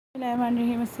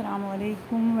Assalamu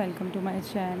alaikum. Welcome to my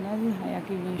channel Haya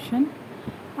Creation.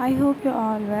 I hope you're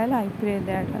all well. I pray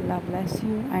that Allah bless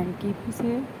you and keep you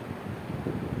safe.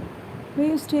 May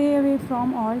you stay away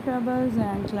from all troubles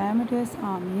and calamities.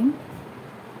 Ameen.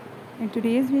 In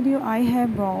today's video, I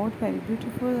have brought very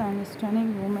beautiful and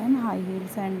stunning women high heel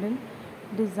sandal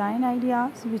design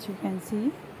ideas, which you can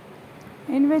see,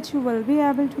 in which you will be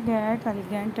able to get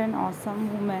elegant and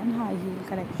awesome women high heel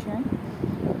collection.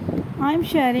 I am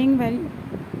sharing very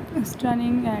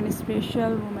stunning and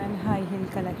special women high heel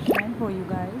collection for you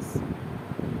guys.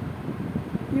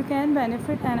 You can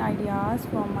benefit and ideas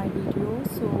from my video,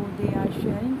 so they are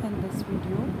sharing in this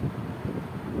video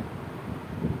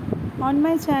on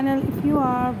my channel. If you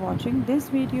are watching this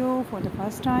video for the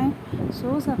first time,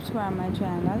 so subscribe my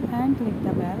channel and click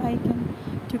the bell icon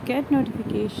to get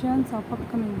notifications of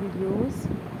upcoming videos.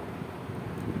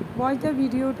 Watch the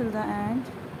video till the end.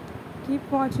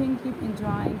 Keep watching, keep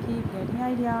enjoying, keep getting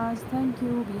ideas. Thank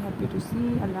you. Be happy to see.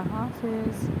 Allah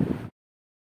Hafiz.